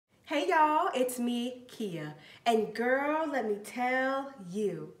y'all, it's me, Kia. And girl, let me tell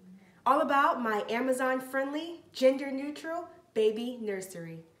you, all about my Amazon-friendly, gender-neutral baby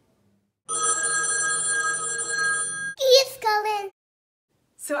nursery. Kia's calling.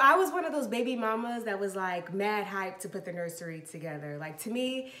 So I was one of those baby mamas that was like mad hyped to put the nursery together. Like to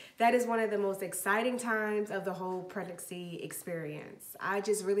me, that is one of the most exciting times of the whole pregnancy experience. I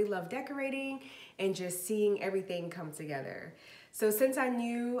just really love decorating and just seeing everything come together. So since I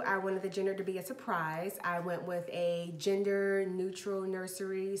knew I wanted the gender to be a surprise, I went with a gender neutral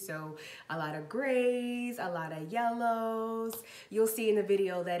nursery. So a lot of grays, a lot of yellows. You'll see in the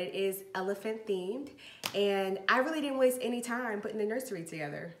video that it is elephant themed. And I really didn't waste any time putting the nursery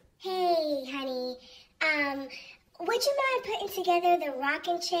together. Hey, honey. Would you mind putting together the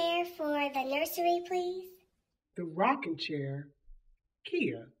rocking chair for the nursery, please? The rocking chair?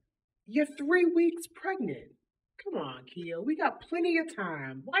 Kia, you're 3 weeks pregnant. Come on, Kia, we got plenty of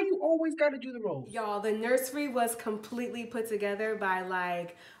time. Why you always gotta do the most? Y'all, the nursery was completely put together by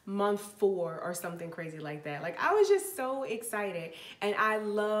like month 4 or something crazy like that. Like I was just so excited and I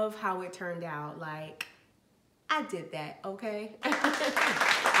love how it turned out. Like I did that, okay?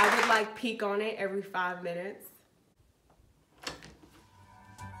 I would like peek on it every 5 minutes.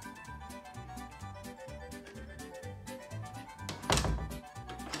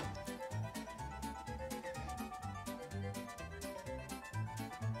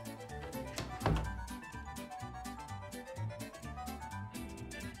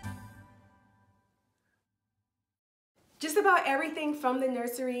 Just about everything from the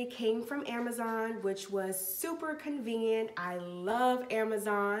nursery came from Amazon, which was super convenient. I love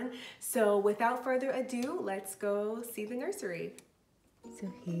Amazon. So without further ado, let's go see the nursery.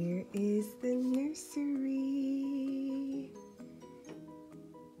 So here is the nursery.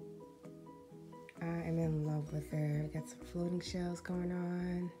 I am in love with it. Got some floating shells going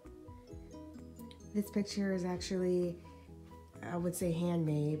on. This picture is actually, I would say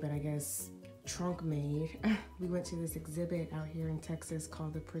handmade, but I guess trunk made. We went to this exhibit out here in Texas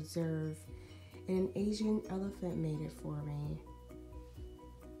called The Preserve, and an Asian elephant made it for me.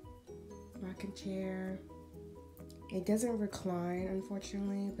 Rocking chair. It doesn't recline,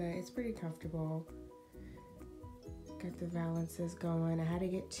 unfortunately, but it's pretty comfortable. Got the valances going. I had to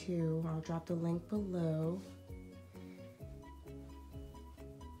get 2. I'll drop the link below.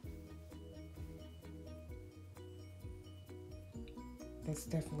 That's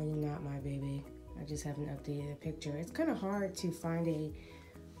definitely not my baby. I just haven't updated the picture. It's kind of hard to find a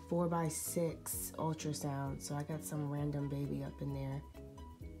 4x6 ultrasound, so I got some random baby up in there.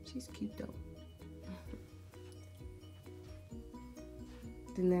 She's cute though.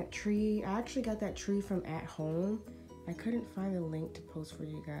 Then that tree, I actually got that tree from at home. I couldn't find the link to post for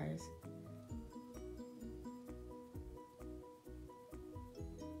you guys.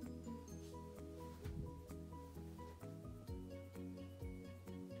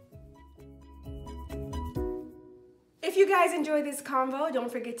 If you guys enjoyed this convo,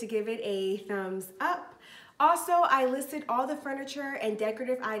 don't forget to give it a thumbs up. Also, I listed all the furniture and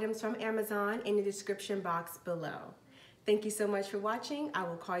decorative items from Amazon in the description box below. Thank you so much for watching. I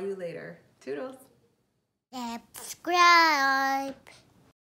will call you later. Toodles. Subscribe.